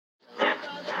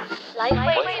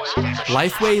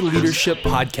Lifeway Leadership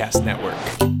Podcast Network.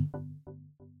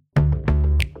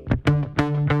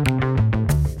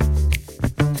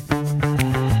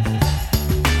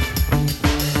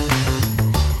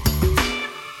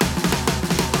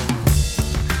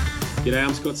 G'day,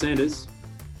 I'm Scott Sanders.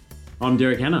 I'm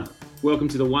Derek Hanna. Welcome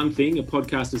to The One Thing, a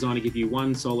podcast designed to give you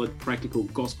one solid, practical,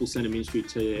 gospel-centered ministry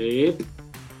tip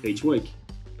each week.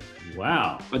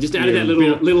 Wow. I just added that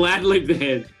little ad-lib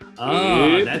there.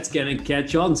 Oh, that's going to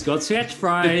catch on. Scott's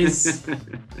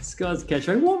catchphrase. Scott's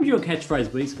catchphrase. What would your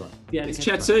catchphrase be, Scott? Yeah, it's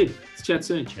chat soon. It's chat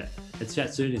soon. It's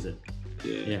chat soon, is it?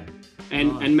 Yeah.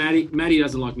 And Maddie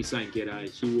doesn't like me saying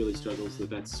g'day. She really struggles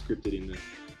that that's scripted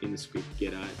in the script,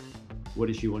 g'day. What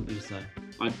does she want you to say?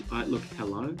 I look,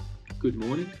 hello, good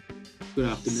morning, good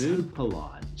afternoon. So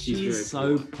polite. She's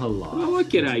so polite. I like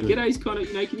g'day. G'day's kind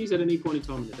of, you can use that at any point in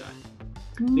time in the day.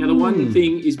 Now, The One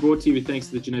Thing is brought to you with thanks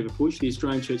to the Geneva Push, the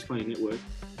Australian Church Planting Network.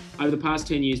 Over the past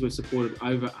 10 years, we've supported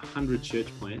over 100 church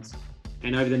plants.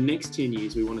 And over the next 10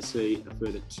 years, we want to see a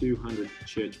further 200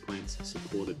 church plants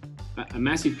supported. A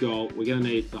massive goal. We're going to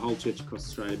need the whole church across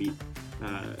Australia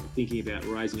to be thinking about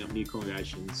raising up new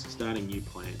congregations, starting new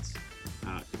plants,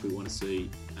 if we want to see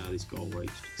this goal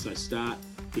reached. So start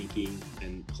thinking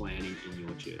and planning in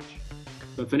your church.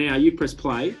 But for now, you press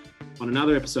play on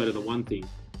another episode of The One Thing.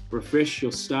 Refresh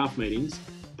your staff meetings,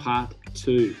 part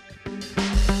 2.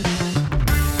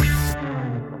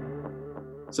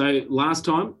 So last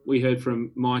time we heard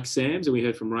from Mike Sams and we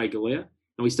heard from Ray Galea,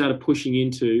 and we started pushing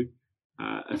into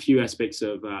a few aspects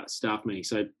of staff meetings.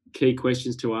 So key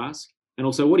questions to ask, and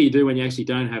also what do you do when you actually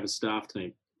don't have a staff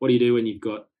team? What do you do when you've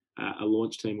got a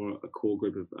launch team or a core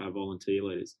group of volunteer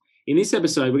leaders? In this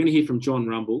episode, we're going to hear from John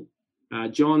Rumble.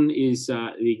 John is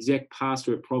the exec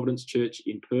pastor at Providence Church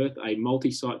in Perth, a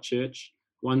multi-site church,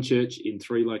 one church in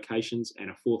 3 locations, and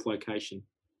a 4th location,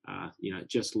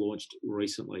 just launched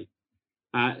recently.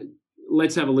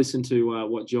 Let's have a listen to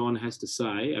what John has to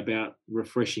say about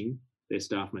refreshing their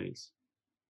staff meetings.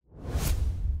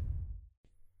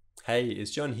 Hey,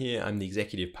 it's John here. I'm the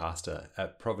executive pastor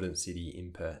at Providence City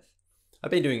in Perth.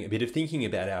 I've been doing a bit of thinking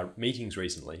about our meetings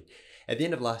recently. At the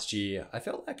end of last year, I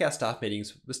felt like our staff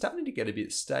meetings were starting to get a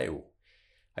bit stale.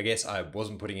 I guess I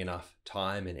wasn't putting enough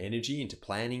time and energy into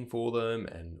planning for them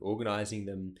and organising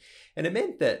them. And it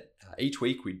meant that each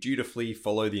week we dutifully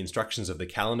follow the instructions of the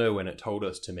calendar when it told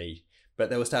us to meet, but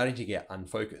they were starting to get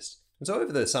unfocused. And so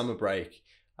over the summer break,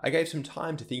 I gave some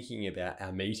time to thinking about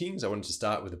our meetings. I wanted to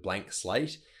start with a blank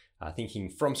slate, thinking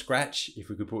from scratch, if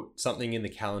we could put something in the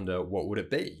calendar, what would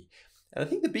it be? And I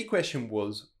think the big question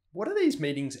was, what are these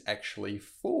meetings actually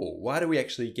for? Why do we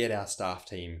actually get our staff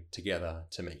team together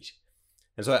to meet?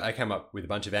 And so I came up with a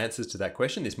bunch of answers to that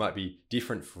question. This might be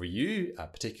different for you,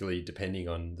 particularly depending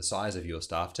on the size of your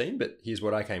staff team, but here's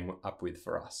what I came up with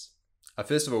for us.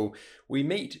 First of all, we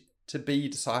meet to be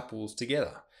disciples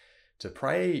together, to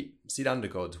pray, sit under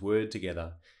God's word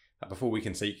together. Before we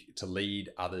can seek to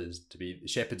lead others to be the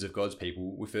shepherds of God's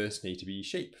people, we first need to be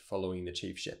sheep following the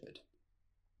chief shepherd.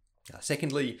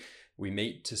 Secondly, we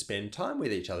meet to spend time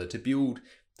with each other, to build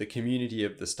the community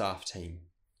of the staff team.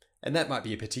 And that might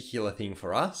be a particular thing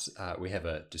for us. We have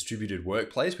a distributed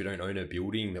workplace. We don't own a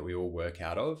building that we all work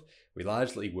out of. We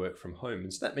largely work from home.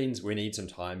 And so that means we need some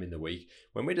time in the week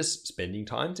when we're just spending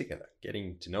time together,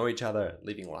 getting to know each other,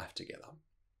 living life together.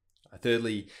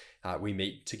 Thirdly, we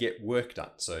meet to get work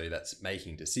done. So that's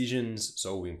making decisions,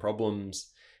 solving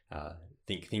problems,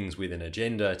 think things with an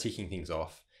agenda, ticking things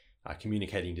off,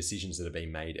 communicating decisions that are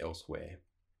being made elsewhere.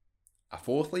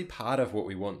 Fourthly, part of what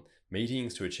we want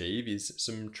meetings to achieve is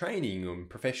some training and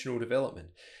professional development,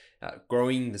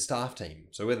 growing the staff team.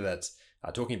 So whether that's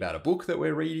talking about a book that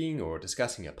we're reading or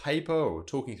discussing a paper or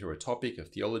talking through a topic of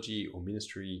theology or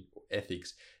ministry or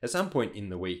ethics, at some point in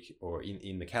the week or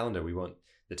in the calendar, we want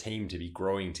the team to be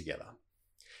growing together.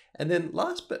 And then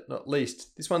last but not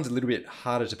least, this one's a little bit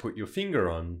harder to put your finger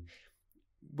on.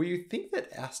 We think that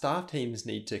our staff teams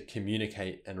need to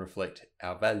communicate and reflect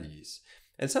our values.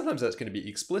 And sometimes that's going to be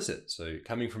explicit. So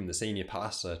coming from the senior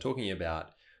pastor, talking about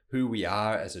who we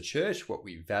are as a church, what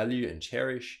we value and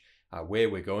cherish, where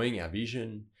we're going, our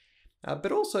vision.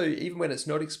 But also, even when it's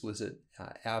not explicit,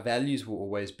 our values will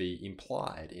always be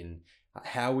implied in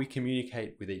how we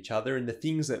communicate with each other and the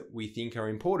things that we think are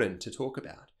important to talk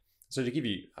about. So to give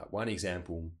you one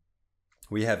example,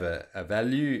 we have a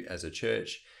value as a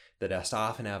church that our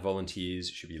staff and our volunteers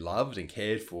should be loved and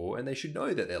cared for, and they should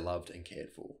know that they're loved and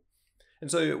cared for.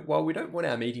 And so while we don't want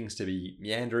our meetings to be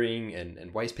meandering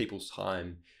and waste people's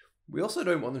time, we also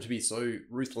don't want them to be so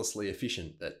ruthlessly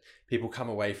efficient that people come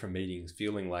away from meetings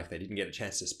feeling like they didn't get a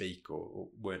chance to speak or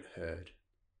weren't heard.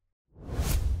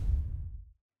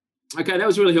 Okay, that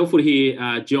was really helpful to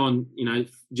hear, John.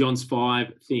 John's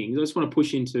 5 things. I just want to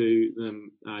push into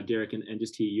them, Derek, and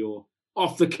just hear your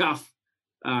off the cuff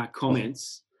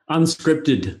comments.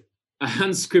 Unscripted.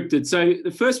 Unscripted. So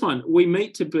the first one: we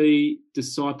meet to be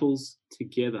disciples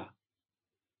together.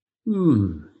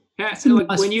 When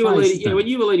you were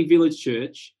leading Village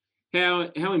Church, how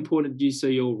important do you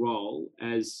see your role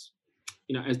as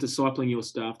discipling your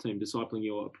staff team, discipling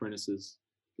your apprentices,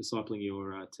 discipling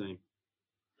your team?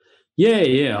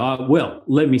 Yeah. Well,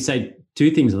 let me say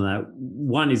 2 things on that.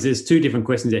 One is there's 2 different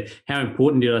questions there. How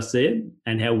important did I see it,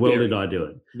 and how well did I do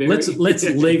it? Let's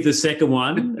leave the second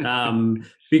one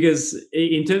because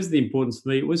in terms of the importance for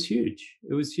me, it was huge.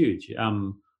 It was huge.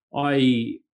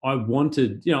 I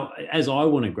wanted, as I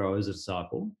want to grow as a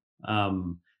disciple,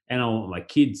 and I want my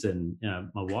kids and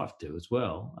my wife to as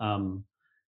well.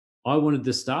 I wanted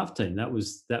the staff team. That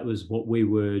was what we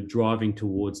were driving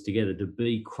towards together, to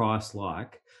be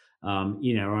Christ-like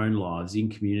in our own lives, in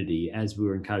community, as we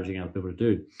were encouraging other people to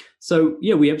do. So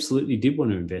yeah, we absolutely did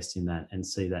want to invest in that and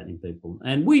see that in people.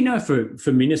 And we know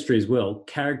for ministry as well,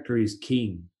 character is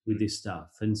king with this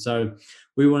stuff. And so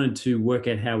we wanted to work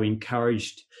out how we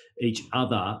encouraged each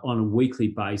other on a weekly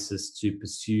basis to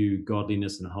pursue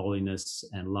godliness and holiness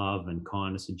and love and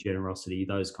kindness and generosity,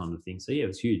 those kind of things. So yeah, it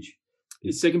was huge.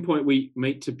 The second point, we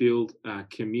meet to build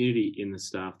community in the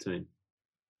staff team.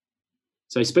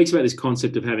 So he speaks about this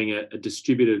concept of having a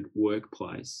distributed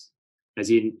workplace, as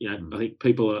in, I think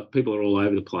people are all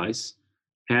over the place.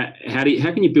 How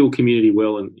can you build community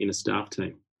well in a staff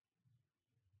team?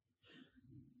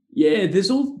 Yeah,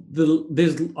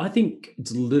 I think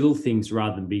it's little things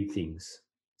rather than big things.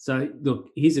 So look,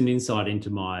 here's an insight into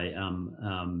my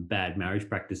bad marriage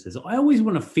practices. I always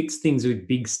want to fix things with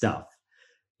big stuff.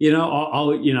 I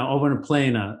want to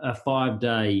plan a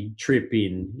 5-day trip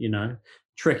in,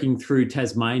 trekking through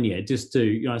Tasmania just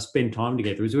to, spend time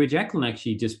together. Where Jacqueline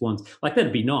actually just wants,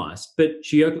 that'd be nice, but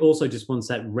she also just wants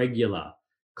that regular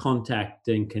contact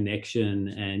and connection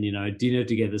and, dinner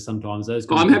together sometimes.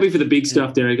 I'm happy for the big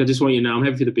stuff, Derek. I just want you to know I'm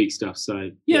happy for the big stuff. So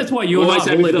yeah, that's why you always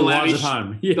happy for the lavish at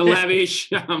home. Yeah. The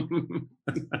lavish. But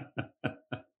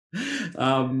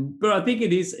I think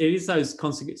it is those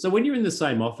consequences. So when you're in the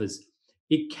same office,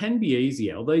 it can be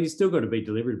easier, although you still got to be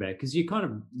deliberate about it, because you're kind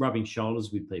of rubbing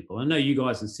shoulders with people. I know you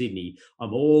guys in Sydney,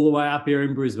 I'm all the way up here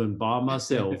in Brisbane by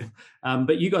myself,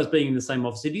 but you guys being in the same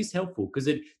office, it is helpful because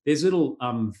there's little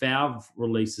valve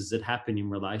releases that happen in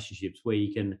relationships where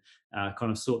you can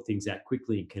kind of sort things out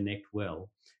quickly and connect well.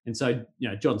 And so,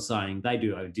 John's saying they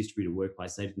do have a distributed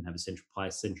workplace. They didn't have a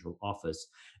central office.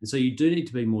 And so you do need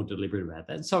to be more deliberate about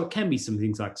that. And so it can be some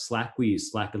things like Slack. We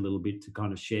use Slack a little bit to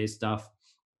kind of share stuff.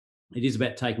 It is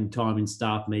about taking time in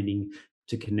staff meeting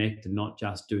to connect and not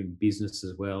just doing business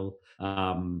as well.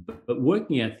 But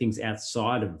working out things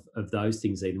outside of those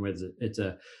things, even whether it's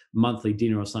a monthly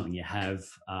dinner or something you have,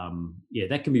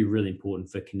 that can be really important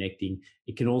for connecting.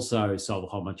 It can also solve a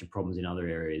whole bunch of problems in other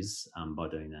areas by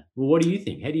doing that. Well, what do you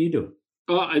think? How do you do it?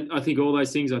 Oh, I think all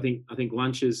those things. I think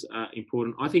lunches are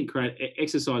important. I think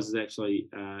exercises actually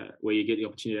where you get the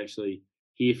opportunity to actually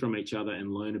hear from each other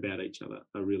and learn about each other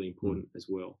are really important as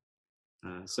well.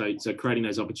 So creating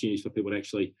those opportunities for people to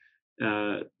actually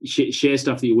share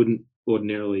stuff that you wouldn't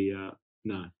ordinarily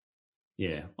know.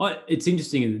 Yeah, it's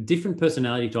interesting. Different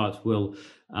personality types will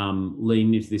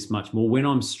lean into this much more. When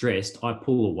I'm stressed, I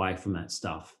pull away from that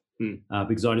stuff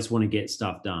because I just want to get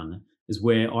stuff done. Is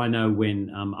where I know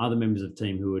when other members of the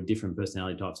team who are different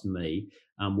personality types to me,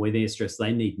 where they're stressed,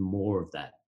 they need more of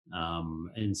that.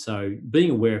 And so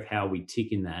being aware of how we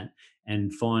tick in that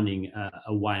and finding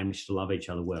a way in which to love each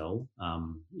other well,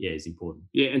 is important.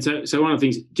 Yeah, and so one of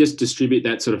the things, just distribute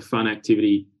that sort of fun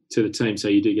activity to the team so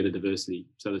you do get a diversity.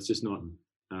 So it's just not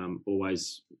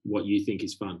always what you think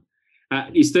is fun.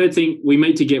 His third thing, we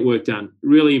meet to get work done.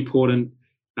 Really important.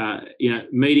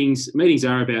 Meetings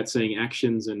are about seeing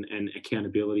actions and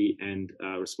accountability and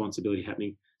responsibility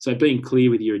happening. So being clear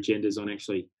with your agendas on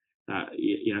actually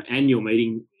and your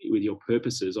meeting with your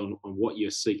purposes on what you're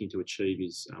seeking to achieve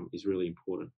is really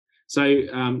important. So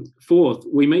fourth,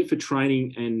 we meet for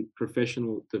training and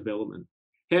professional development.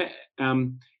 How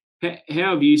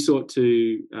have you sought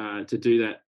to do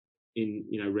that in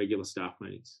regular staff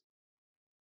meetings?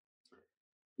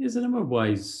 There's a number of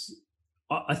ways.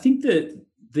 I think that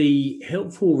the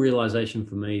helpful realization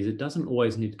for me is it doesn't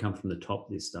always need to come from the top,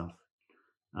 this stuff.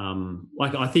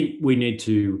 I think we need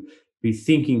to be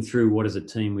thinking through what as a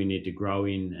team we need to grow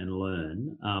in and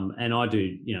learn. And I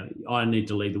do, I need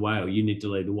to lead the way, or you need to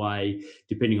lead the way,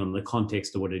 depending on the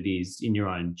context of what it is in your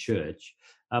own church.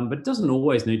 But it doesn't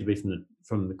always need to be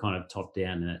from the kind of top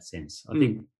down in that sense. I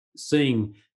think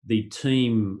seeing the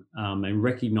team and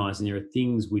recognizing there are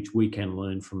things which we can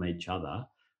learn from each other.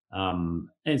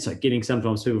 And so getting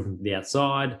sometimes people from the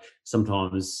outside,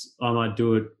 sometimes I might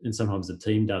do it and sometimes the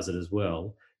team does it as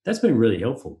well. That's been really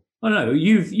helpful. I don't know,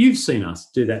 you've seen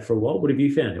us do that for a while. What have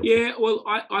you found helpful? Yeah, well,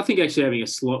 I think actually having a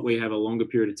slot where you have a longer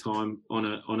period of time on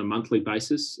a monthly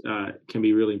basis can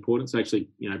be really important. So actually,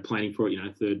 planning for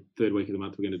it, third week of the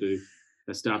month, we're going to do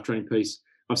a staff training piece.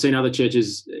 I've seen other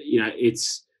churches,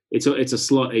 it's a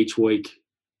slot each week,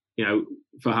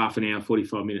 for half an hour,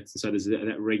 45 minutes. And so there's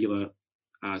that regular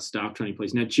staff training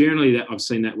piece. Now, generally that I've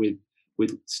seen that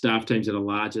with staff teams that are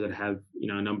larger that have,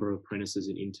 a number of apprentices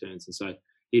and interns. And so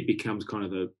it becomes kind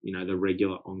of the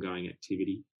regular ongoing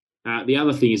activity. The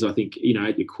other thing is, I think,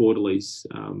 at your quarterlies,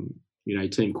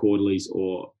 team quarterlies,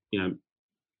 or,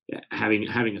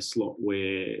 having a slot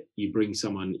where you bring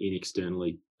someone in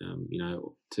externally,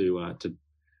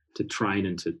 to train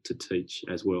and to teach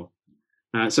as well.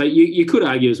 So you could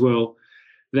argue as well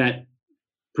that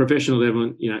professional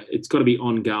development, it's got to be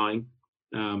ongoing,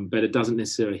 but it doesn't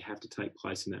necessarily have to take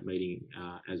place in that meeting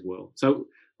as well. So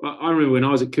I remember when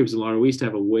I was at Coopers and Lyra, we used to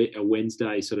have a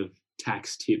Wednesday sort of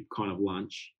tax tip kind of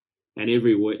lunch, and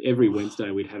every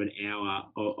Wednesday we'd have an hour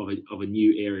of a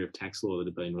new area of tax law that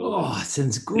had been released. Oh,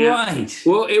 sounds great. Now,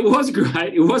 well, it was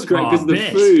great. It was great because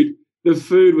the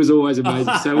food was always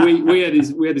amazing. So we had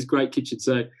this great kitchen.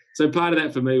 So part of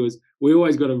that for me was we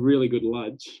always got a really good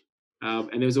lunch, and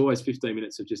there was always 15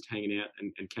 minutes of just hanging out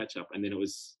and catch up, and then it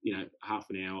was half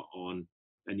an hour on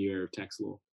a new area of tax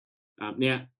law.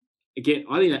 Now, again,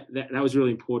 I think that was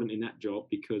really important in that job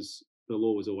because the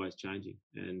law was always changing,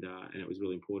 and it was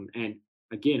really important. And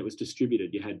again, it was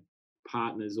distributed. You had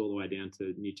partners all the way down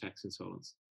to new tax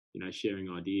consultants, sharing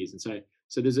ideas, and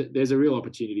so there's a real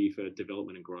opportunity for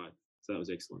development and growth. So that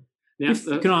was excellent. Now,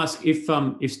 can I ask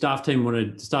if staff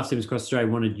teams across Australia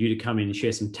wanted you to come in and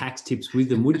share some tax tips with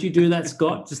them? Would you do that,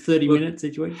 Scott? Just 30 minutes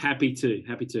each week? Happy to.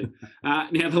 Now,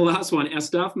 the last one, our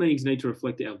staff meetings need to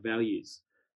reflect our values.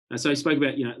 So you spoke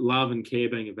about love and care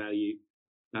being a value,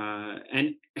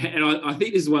 and I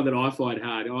think this is one that I find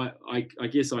hard. I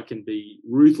guess I can be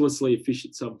ruthlessly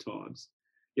efficient sometimes.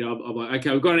 I'm like,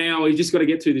 okay, we've got an hour. We've just got to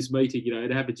get through this meeting.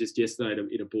 It happened just yesterday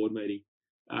in a board meeting.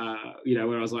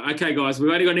 Where I was like, okay, guys, we've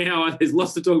only got an hour. There's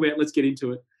lots to talk about. Let's get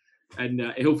into it. And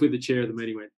hopefully the chair of the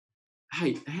meeting went,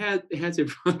 hey, how's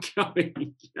everyone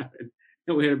going?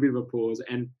 And we had a bit of a pause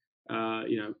and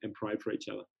prayed for each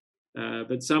other.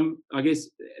 But I guess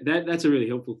that's a really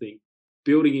helpful thing.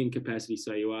 Building in capacity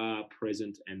so you are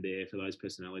present and there for those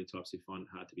personality types who find it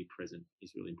hard to be present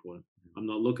is really important. I'm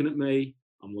not looking at me.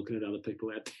 I'm looking at other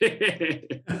people out there.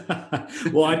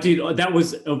 Well, I did. That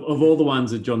was of all the ones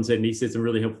that John said, and he said some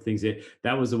really helpful things there.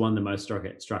 That was the one that most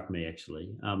struck me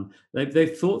actually.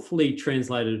 They've thoughtfully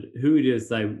translated who it is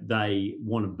they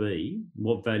want to be,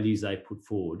 what values they put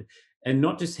forward, and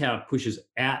not just how it pushes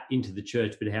out into the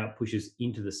church, but how it pushes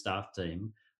into the staff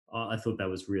team. I thought that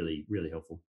was really, really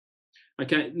helpful.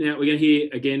 Okay, now we're going to hear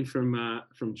again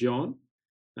from John.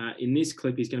 In this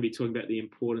clip, he's going to be talking about the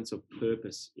importance of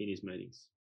purpose in his meetings.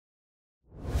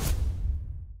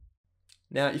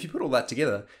 Now, if you put all that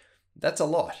together, that's a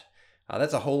lot.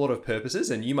 That's a whole lot of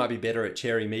purposes, and you might be better at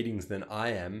chairing meetings than I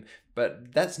am,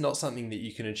 but that's not something that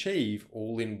you can achieve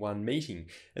all in one meeting.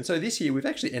 And so this year, we've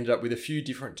actually ended up with a few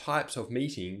different types of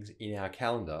meetings in our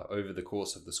calendar over the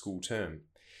course of the school term.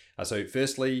 So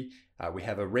firstly, we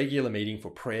have a regular meeting for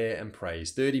prayer and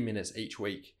praise, 30 minutes each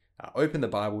week. Open the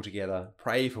Bible together,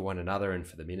 pray for one another and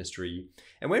for the ministry.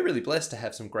 And we're really blessed to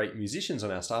have some great musicians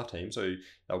on our staff team, so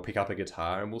they'll pick up a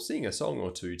guitar and we'll sing a song or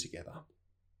two together.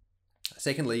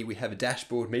 Secondly, we have a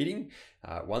dashboard meeting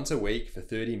once a week for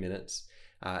 30 minutes.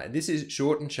 This is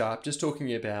short and sharp, just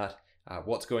talking about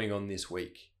what's going on this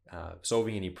week,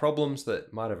 solving any problems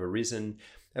that might have arisen.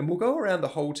 And we'll go around the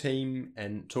whole team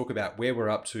and talk about where we're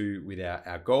up to with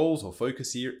our goals or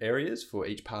focus areas for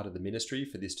each part of the ministry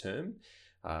for this term.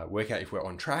 Work out if we're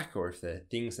on track or if there are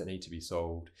things that need to be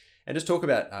solved, and just talk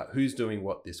about who's doing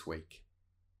what this week.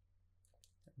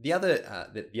 The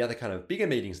other kind of bigger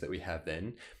meetings that we have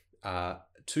then are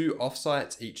 2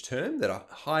 offsites each term that are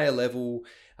higher level,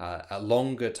 a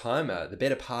longer time, the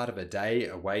better part of a day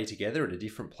away together at a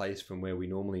different place from where we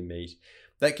normally meet.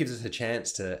 That gives us a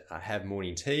chance to have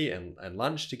morning tea and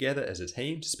lunch together as a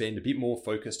team, to spend a bit more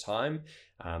focused time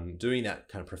doing that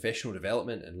kind of professional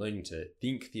development and learning to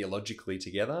think theologically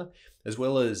together, as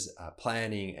well as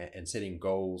planning and setting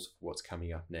goals for what's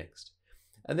coming up next.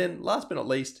 And then last but not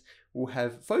least, we'll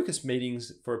have focus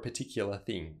meetings for a particular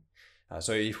thing.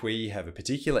 So if we have a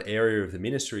particular area of the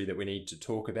ministry that we need to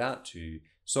talk about to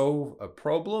solve a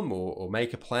problem or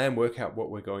make a plan, work out what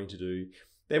we're going to do,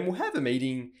 then we'll have a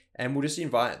meeting and we'll just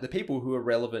invite the people who are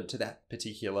relevant to that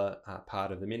particular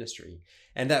part of the ministry.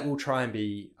 And that will try and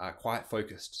be quite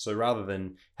focused. So rather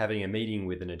than having a meeting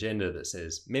with an agenda that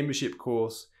says membership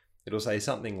course, it'll say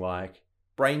something like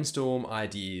brainstorm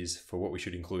ideas for what we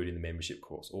should include in the membership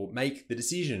course, or make the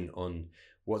decision on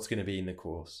what's going to be in the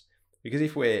course. Because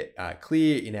if we're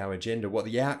clear in our agenda what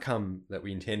the outcome that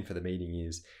we intend for the meeting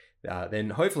is,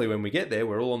 then hopefully when we get there,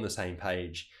 we're all on the same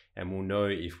page and we'll know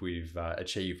if we've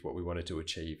achieved what we wanted to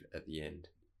achieve at the end.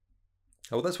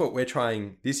 Well, that's what we're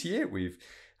trying this year. We've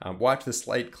wiped the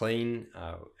slate clean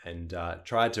and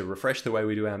tried to refresh the way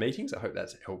we do our meetings. I hope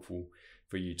that's helpful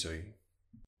for you too.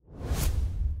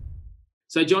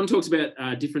 So John talks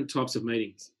about different types of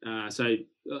meetings.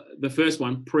 The first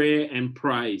one, prayer and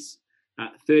praise,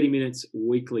 30 minutes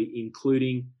weekly,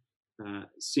 including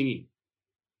singing.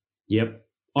 Yep.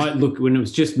 Look, when it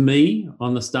was just me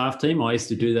on the staff team, I used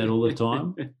to do that all the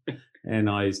time, and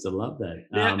I used to love that.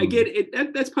 Now, again,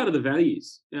 that's part of the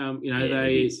values. We're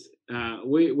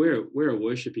a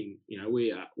worshipping.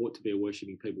 We ought to be a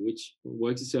worshipping people, which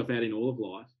works itself out in all of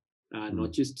life,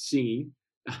 not just singing.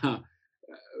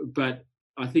 But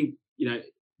I think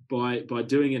by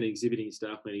doing and exhibiting a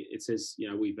staff meeting, it says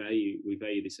we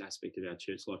value this aspect of our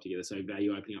church life together. So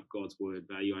value opening up God's word,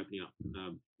 value opening up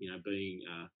being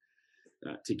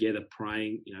together,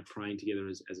 praying together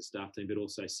as a staff team, but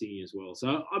also singing as well.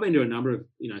 So I've been to a number of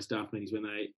staff meetings where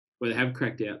they have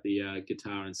cracked out the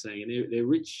guitar and sang, and they're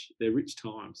rich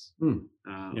times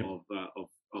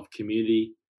of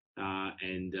community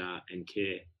and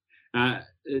care.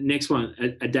 Next one,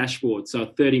 a dashboard. So a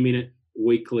 30-minute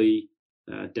weekly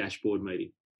dashboard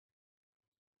meeting.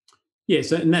 Yeah,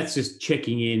 and that's just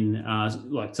checking in,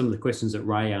 like some of the questions that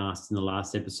Ray asked in the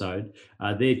last episode.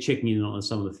 They're checking in on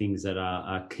some of the things that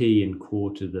are key and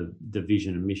core to the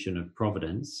vision and mission of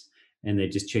Providence, and they're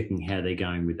just checking how they're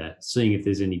going with that, seeing if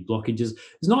there's any blockages.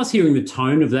 It's nice hearing the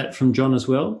tone of that from John as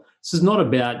well. This is not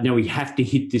about, we have to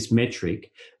hit this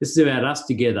metric. This is about us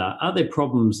together. Are there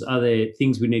problems? Are there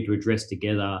things we need to address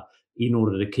together in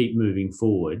order to keep moving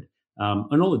forward?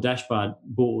 And all the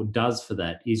dashboard does for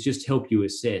that is just help you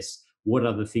assess what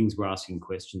are the things we're asking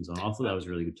questions on. I thought that was a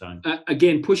really good tone.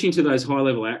 Again, pushing to those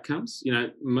high-level outcomes,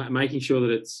 making sure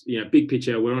that it's, big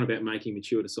picture, we're on about making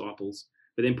mature disciples,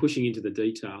 but then pushing into the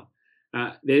detail.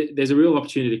 There's a real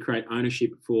opportunity to create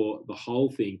ownership for the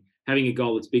whole thing, having a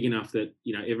goal that's big enough that,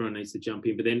 everyone needs to jump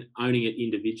in, but then owning it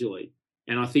individually.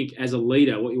 And I think as a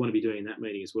leader, what you want to be doing in that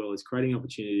meeting as well is creating an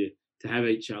opportunity to have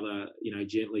each other,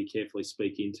 gently, carefully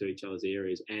speak into each other's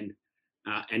areas and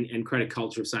create a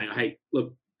culture of saying, hey,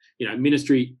 look,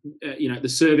 ministry, the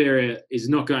serve area is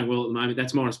not going well at the moment.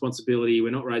 That's my responsibility. We're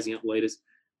not raising up leaders.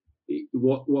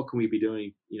 What can we be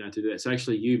doing, to do that? So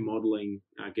actually you modelling,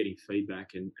 getting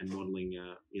feedback and modelling,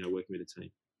 working with a team.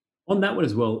 On that one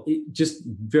as well, just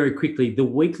very quickly, the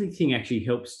weekly thing actually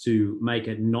helps to make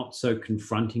it not so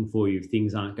confronting for you if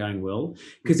things aren't going well,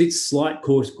 because it's slight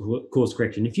course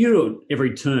correction. If you do it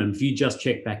every term, if you just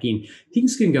check back in,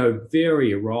 things can go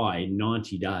very awry in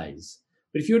 90 days.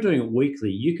 But if you're doing it weekly,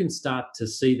 you can start to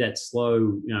see that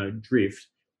slow, drift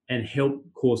and help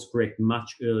course correct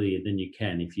much earlier than you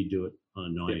can if you do it on a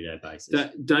 90-day basis.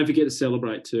 Don't forget to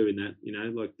celebrate too in that,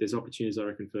 like there's opportunities, I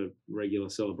reckon, for regular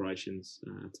celebrations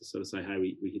to sort of say, hey,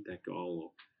 we hit that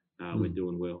goal, or we're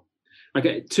doing well.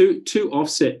 Okay, two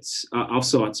offsites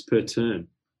per term.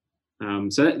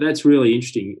 So that's really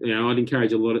interesting. I'd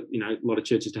encourage a lot of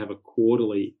churches to have a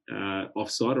quarterly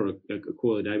offsite or a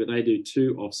quarterly day, but they do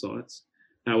 2 offsites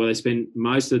where they spend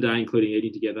most of the day, including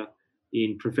eating together,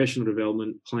 in professional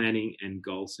development, planning, and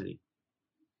goal setting.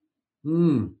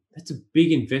 That's a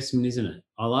big investment, isn't it?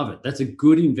 I love it. That's a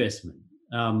good investment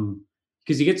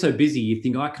because you get so busy, you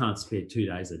think, I can't spare 2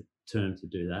 days a term to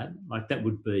do that. Like that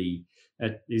would be,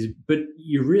 but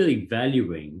you're really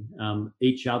valuing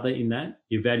each other in that.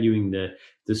 You're valuing the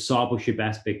discipleship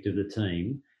aspect of the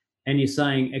team. And you're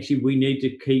saying, actually, we need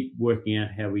to keep working out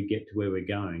how we get to where we're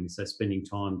going. So spending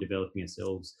time developing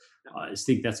ourselves, I just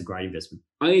think that's a great investment.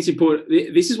 I think it's important.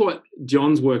 This is what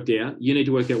John's worked out. You need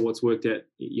to work out what's worked out,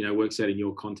 works out in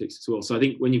your context as well. So I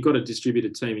think when you've got a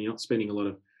distributed team and you're not spending a lot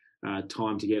of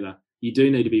time together, you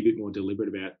do need to be a bit more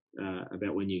deliberate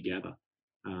about when you gather.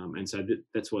 And so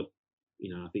that's what,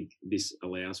 I think this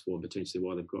allows for, potentially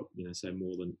why they've got, say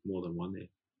more than one there.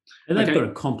 And they've got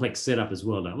a complex setup as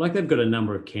well, though. Like they've got a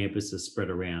number of campuses spread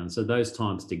around. So those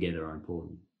times together are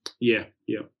important. Yeah.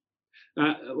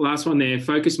 Last one there,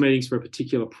 focus meetings for a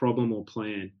particular problem or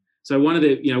plan. So one of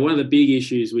the big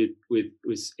issues with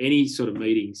any sort of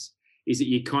meetings is that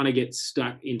you kind of get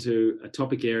stuck into a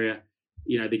topic area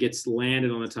that gets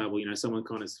landed on the table, someone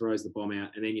kind of throws the bomb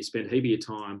out, and then you spend a heap of your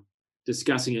time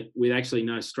discussing it with actually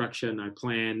no structure, no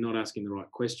plan, not asking the right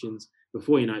questions.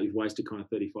 Before you know it, you've wasted kind of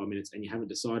 35 minutes and you haven't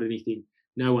decided anything.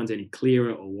 No one's any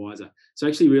clearer or wiser. So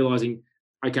actually realizing,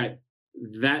 okay,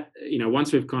 that,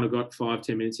 once we've kind of got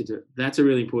 5-10 minutes into it, that's a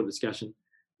really important discussion.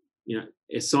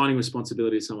 Assigning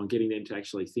responsibility to someone, getting them to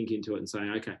actually think into it and saying,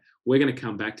 okay, we're going to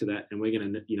come back to that, and we're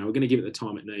going to give it the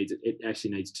time it needs. It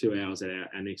actually needs 2 hours at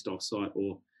our next offsite,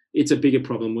 or it's a bigger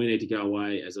problem. We need to go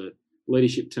away as a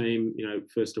leadership team,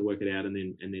 first to work it out and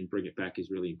then bring it back is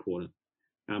really important.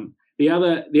 The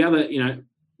other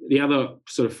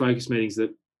sort of focus meetings,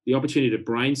 that the opportunity to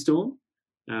brainstorm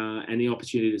and the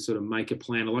opportunity to sort of make a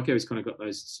plan. I like how he's kind of got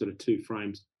those sort of two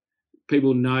frames.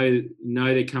 People know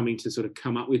they're coming to sort of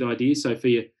come up with ideas. So for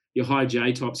your high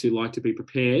J types who like to be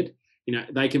prepared,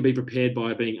 they can be prepared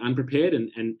by being unprepared,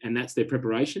 and that's their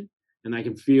preparation, and they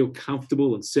can feel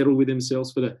comfortable and settle with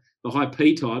themselves. For the high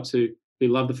P types who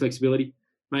love the flexibility,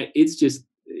 mate, it's just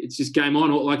game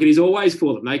on, like it is always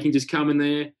for them. They can just come in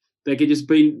there, they can just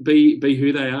be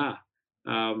who they are.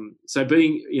 So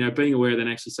being aware of that and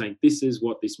actually saying, this is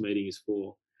what this meeting is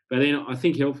for. But then I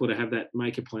think helpful to have that,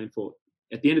 make a plan for,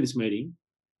 at the end of this meeting,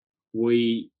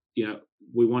 we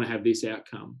want to have this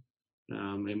outcome,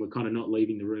 and we're kind of not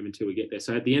leaving the room until we get there.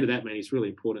 So at the end of that meeting, it's really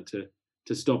important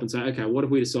to stop and say, okay, what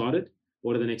have we decided?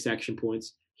 What are the next action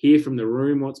points? Hear from the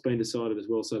room what's been decided as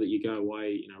well, so that you go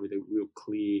away, with a real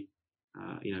clear,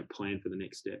 plan for the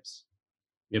next steps.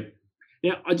 Yep.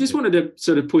 Now, I just wanted to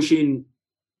sort of push in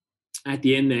at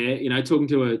the end there, talking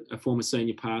to a former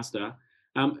senior pastor.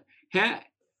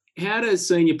 How does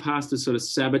senior pastors sort of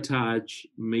sabotage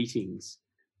meetings?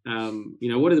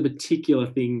 What are the particular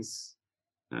things,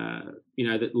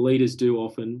 that leaders do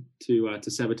often to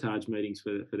sabotage meetings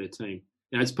for their team?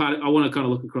 It's I want to kind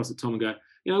of look across at Tom and go,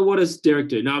 what does Derek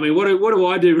do? No, I mean, what do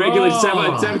I do regularly to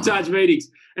sabotage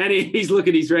meetings? And he's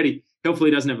looking, he's ready.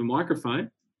 Hopefully he doesn't have a microphone,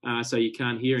 so you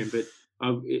can't hear him, but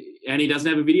and he doesn't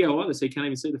have a video either, so you can't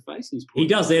even see the face. He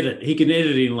does edit. He can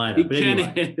edit in later.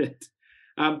 Edit.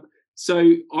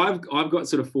 So I've got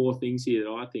sort of 4 things here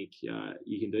that I think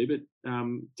you can do. But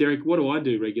Derek, what do I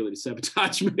do regularly to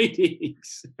sabotage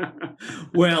meetings?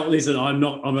 Well, listen, I'm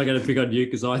not going to pick on you,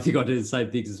 because I think I do the same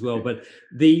things as well. But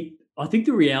I think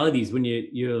the reality is, when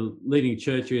you're leading a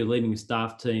church or you're leading a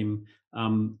staff team,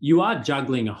 you are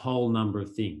juggling a whole number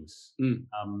of things,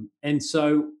 and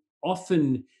so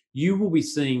often you will be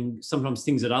seeing sometimes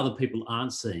things that other people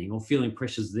aren't seeing, or feeling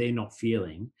pressures they're not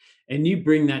feeling. And you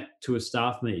bring that to a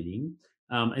staff meeting.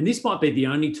 And this might be the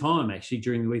only time actually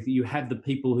during the week that you have the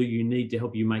people who you need to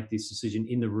help you make this decision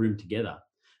in the room together.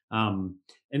 And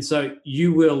so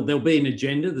there'll be an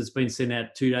agenda that's been sent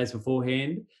out 2 days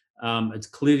beforehand. It's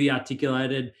clearly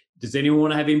articulated. Does anyone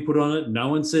want to have input on it? No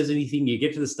one says anything. You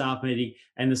get to the staff meeting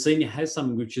and the senior has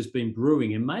something which has been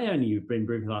brewing and may only have been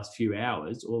brewing for the last few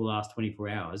hours or the last 24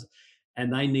 hours,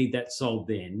 and they need that solved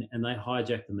then, and they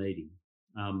hijack the meeting.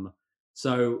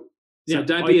 So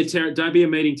don't be a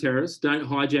meeting terrorist. Don't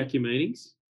hijack your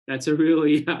meetings. That's a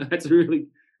really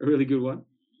good one.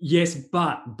 Yes,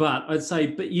 but I'd say,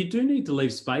 but you do need to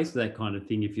leave space for that kind of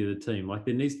thing if you're the team. Like,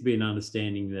 there needs to be an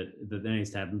understanding that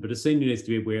needs to happen, but a senior needs to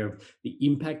be aware of the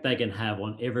impact they can have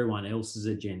on everyone else's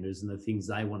agendas and the things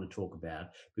they want to talk about,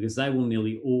 because they will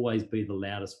nearly always be the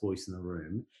loudest voice in the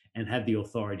room and have the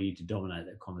authority to dominate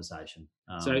that conversation.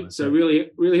 So really,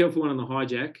 really helpful one on the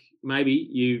hijack.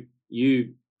 Maybe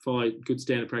you follow good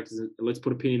standard practices. Let's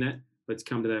put a pin in that. Let's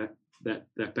come to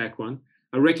that back one.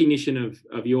 A recognition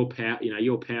of your power,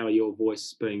 your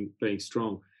voice being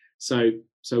strong. So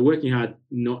working hard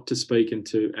not to speak and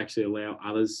to actually allow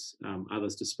others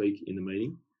to speak in the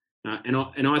meeting. And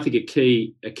I think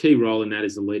a key role in that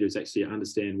as the leader is actually to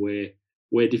understand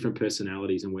where different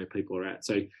personalities and where people are at.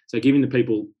 So giving the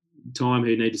people time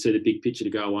who need to see the big picture to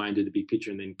go away and do the big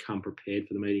picture and then come prepared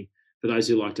for the meeting. For those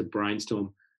who like to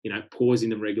brainstorm, pausing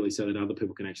them regularly so that other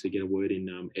people can actually get a word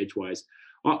in edgeways.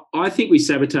 I think we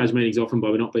sabotage meetings often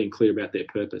by not being clear about their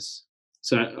purpose.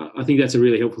 So I think that's a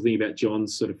really helpful thing about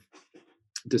John's sort of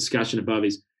discussion above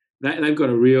is they've got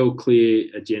a real clear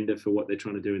agenda for what they're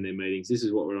trying to do in their meetings. This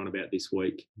is what we're on about this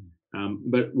week.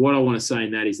 But what I want to say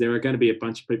in that is there are going to be a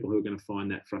bunch of people who are going to find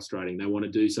that frustrating. They want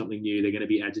to do something new. They're going to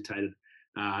be agitated.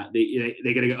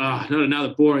 They're going to go, not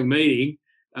another boring meeting.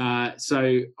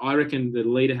 So I reckon the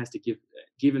leader has to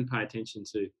give and pay attention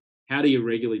to how do you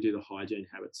regularly do the hygiene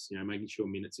habits, making sure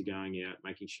minutes are going out,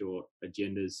 making sure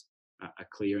agendas are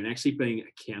clear, and actually being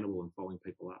accountable and following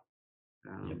people up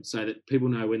so that people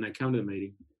know when they come to the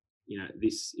meeting,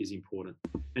 this is important.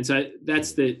 And so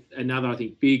that's another, I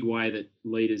think, big way that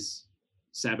leaders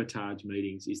sabotage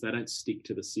meetings is they don't stick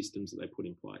to the systems that they put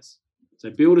in place. So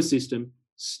build a system,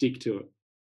 stick to it.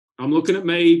 I'm looking at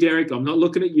me, Derek. I'm not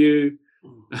looking at you.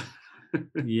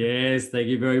 Yes, thank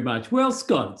you very much. Well,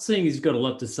 Scott, seeing as you've got a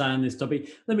lot to say on this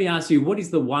topic, let me ask you, what is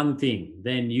the one thing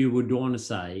then you would want to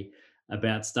say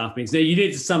about staff meetings? Now, you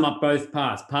need to sum up both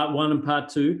parts, part 1 and part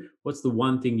 2. What's the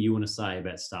one thing you want to say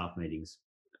about staff meetings?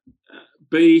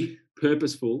 Be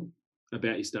purposeful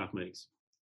about your staff meetings.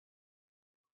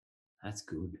 That's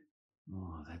good.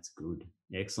 Oh, that's good.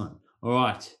 Excellent. All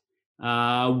right.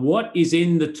 What is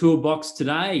in the toolbox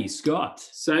today, Scott?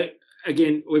 So,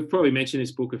 again, we've probably mentioned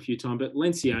this book a few times, but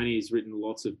Lencioni has written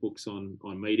lots of books on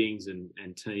meetings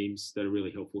and teams that are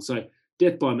really helpful. So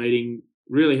Death by Meeting,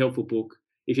 really helpful book.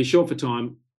 If you're short for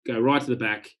time, go right to the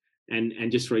back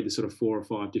and just read the sort of 4 or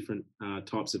 5 different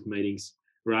types of meetings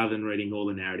rather than reading all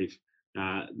the narrative.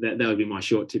 That would be my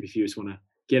short tip if you just want to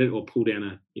get it or pull down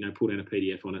a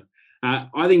PDF on it.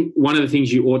 I think one of the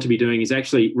things you ought to be doing is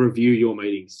actually review your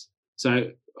meetings.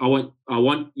 So I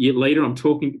want your leader,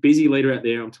 busy leader out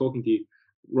there, I'm talking to you,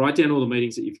 write down all the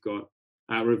meetings that you've got,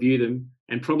 review them,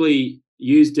 and probably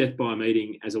use Death by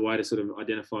Meeting as a way to sort of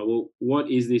identify, well, what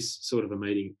is this sort of a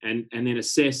meeting? And then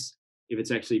assess if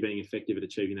it's actually being effective at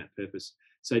achieving that purpose.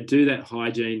 So do that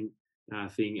hygiene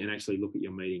thing and actually look at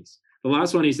your meetings. The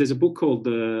last one is there's a book called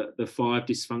the 5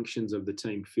 Dysfunctions of the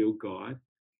Team Field Guide.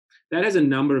 That has a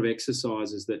number of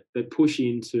exercises that push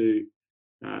into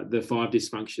the 5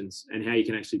 dysfunctions and how you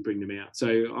can actually bring them out.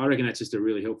 So I reckon that's just a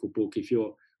really helpful book. If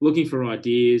you're looking for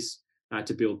ideas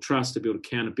to build trust, to build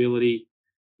accountability,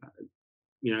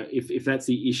 if that's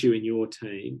the issue in your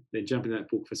team, then jump into that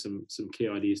book for some key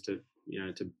ideas to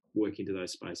work into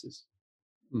those spaces.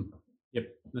 Yep,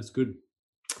 that's good.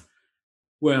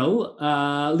 Well,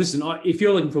 listen, if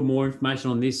you're looking for more information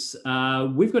on this,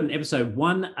 we've got an episode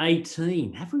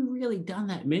 118. Have we really done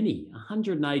that many?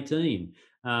 118.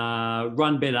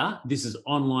 Run Better. This is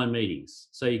online meetings.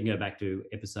 So you can go back to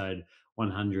episode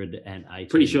 118.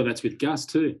 Pretty sure that's with Gus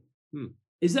too.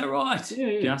 Is that right?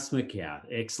 Yeah. Gus McCourt.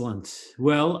 Excellent.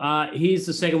 Well, here's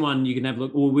the second one you can have a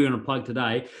look. We're going to plug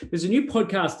today. There's a new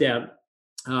podcast out.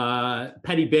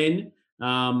 Paddy Ben,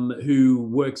 who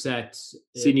works at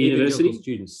Sydney University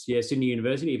students. Yeah, Sydney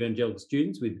University, evangelical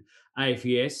students with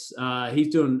AFES. He's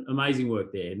doing amazing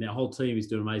work there, and their whole team is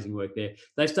doing amazing work there.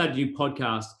 They've started a new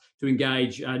podcast to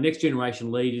engage next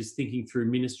generation leaders thinking through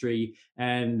ministry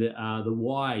and the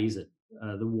why is it.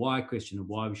 The why question of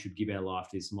why we should give our life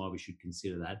to this and why we should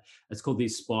consider that. It's called the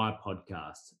Aspire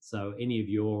Podcast. So any of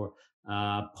your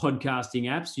podcasting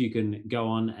apps, you can go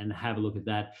on and have a look at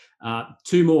that.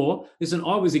 2 more. Listen,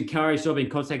 I was encouraged. I've been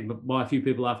contacted by a few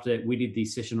people after we did the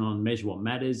session on Measure What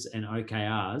Matters and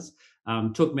OKRs.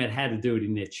 Talking about how to do it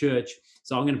in their church.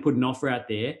 So I'm going to put an offer out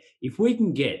there. If we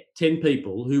can get 10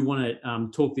 people who want to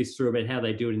talk this through about how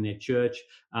they do it in their church,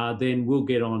 then we'll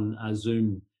get on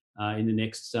Zoom in the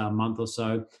next month or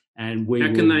so. And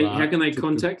how can they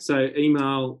contact? So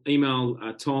email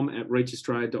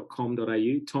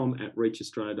tom@reachaustralia.com.au,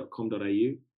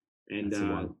 tom@reachaustralia.com.au, and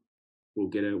we'll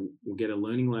get a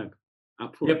learning lab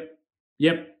up for it.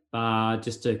 Yep.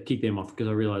 Just to kick them off because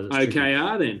I realise it's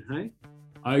OKR then, hey?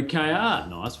 OKR,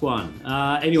 nice one.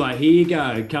 Anyway, here you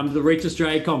go. Come to the Reach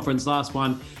Australia conference, last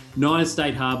one, 9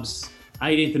 state hubs,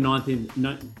 18th and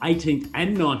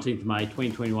 19th of May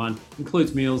 2021.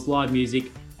 Includes meals, live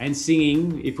music, and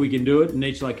singing, if we can do it, in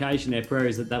each location. Our prayer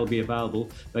is that'll be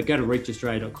available. But go to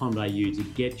reachaustralia.com.au to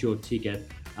get your ticket.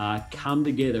 Come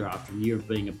together after a year of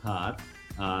being apart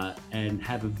and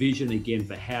have a vision again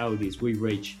for how it is we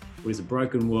reach what is a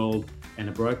broken world and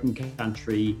a broken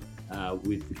country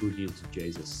with the good news of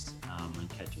Jesus and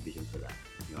catch a vision for that.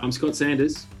 I'm Scott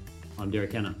Sanders. I'm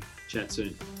Derek Hanna. Chat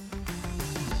soon.